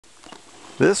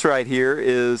This right here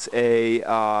is a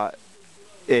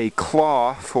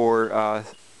claw for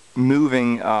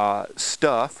moving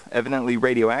stuff, evidently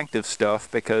radioactive stuff,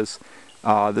 because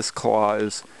this claw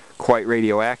is quite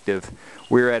radioactive.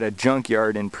 We're at a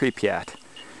junkyard in Pripyat,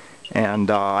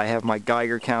 and I have my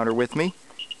Geiger counter with me,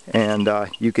 and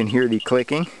you can hear the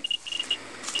clicking.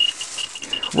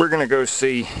 We're gonna go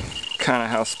see kind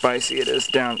of how spicy it is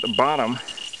down at the bottom.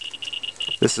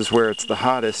 This is where it's the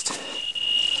hottest.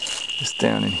 It's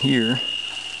down in here.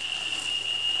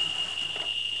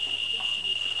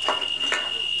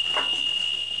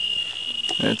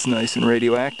 That's nice and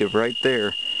radioactive right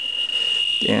there.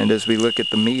 And as we look at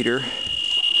the meter,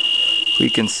 we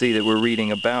can see that we're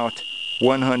reading about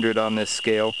 100 on this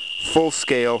scale. Full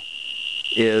scale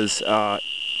is 80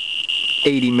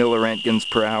 milliroentgens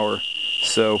per hour.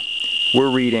 So we're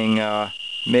reading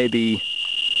maybe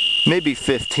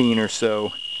 15 or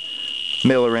so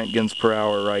milliroentgens per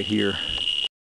hour right here.